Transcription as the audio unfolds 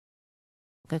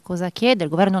che cosa chiede? Il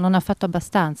governo non ha fatto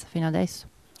abbastanza fino adesso.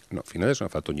 No, fino adesso non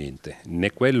ha fatto niente,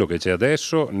 né quello che c'è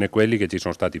adesso né quelli che ci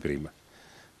sono stati prima.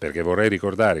 Perché vorrei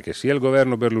ricordare che sia il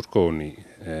governo Berlusconi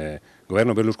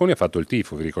ha fatto il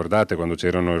tifo, vi ricordate quando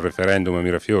c'erano il referendum a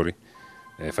Mirafiori?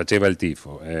 Faceva il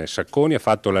tifo. Sacconi ha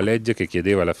fatto la legge che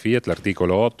chiedeva alla Fiat,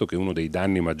 l'articolo 8, che è uno dei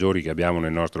danni maggiori che abbiamo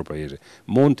nel nostro paese.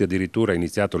 Monti addirittura ha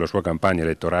iniziato la sua campagna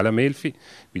elettorale a Melfi,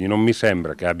 quindi non mi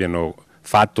sembra che abbiano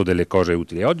fatto delle cose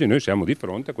utili. Oggi noi siamo di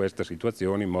fronte a questa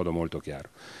situazione in modo molto chiaro.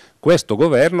 Questo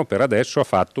governo per adesso ha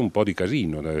fatto un po' di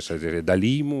casino,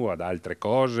 dall'IMU ad altre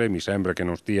cose, mi sembra che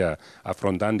non stia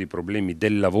affrontando i problemi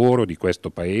del lavoro di questo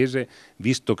paese,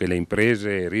 visto che le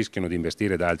imprese rischiano di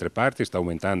investire da altre parti, sta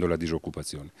aumentando la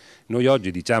disoccupazione. Noi oggi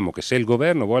diciamo che se il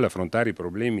governo vuole affrontare i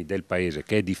problemi del paese,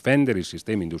 che è difendere il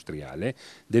sistema industriale,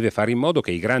 deve fare in modo che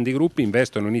i grandi gruppi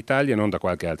investano in Italia e non da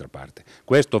qualche altra parte.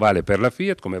 Questo vale per la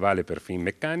Fiat, come vale per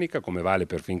Finmeccanica, come vale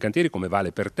per Fincantieri, come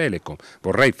vale per Telecom.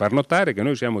 Vorrei far notare che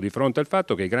noi siamo di fronte al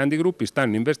fatto che i grandi gruppi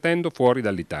stanno investendo fuori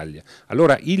dall'Italia.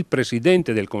 Allora il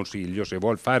Presidente del Consiglio, se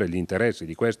vuol fare gli interessi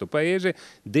di questo Paese,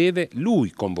 deve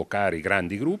lui convocare i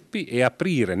grandi gruppi e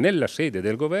aprire nella sede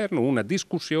del governo una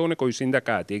discussione con i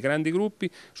sindacati e i grandi gruppi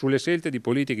sulle scelte di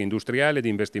politica industriale e di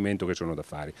investimento che sono da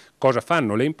fare. Cosa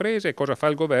fanno le imprese e cosa fa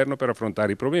il governo per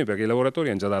affrontare i problemi, perché i lavoratori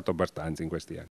hanno già dato abbastanza in questi anni.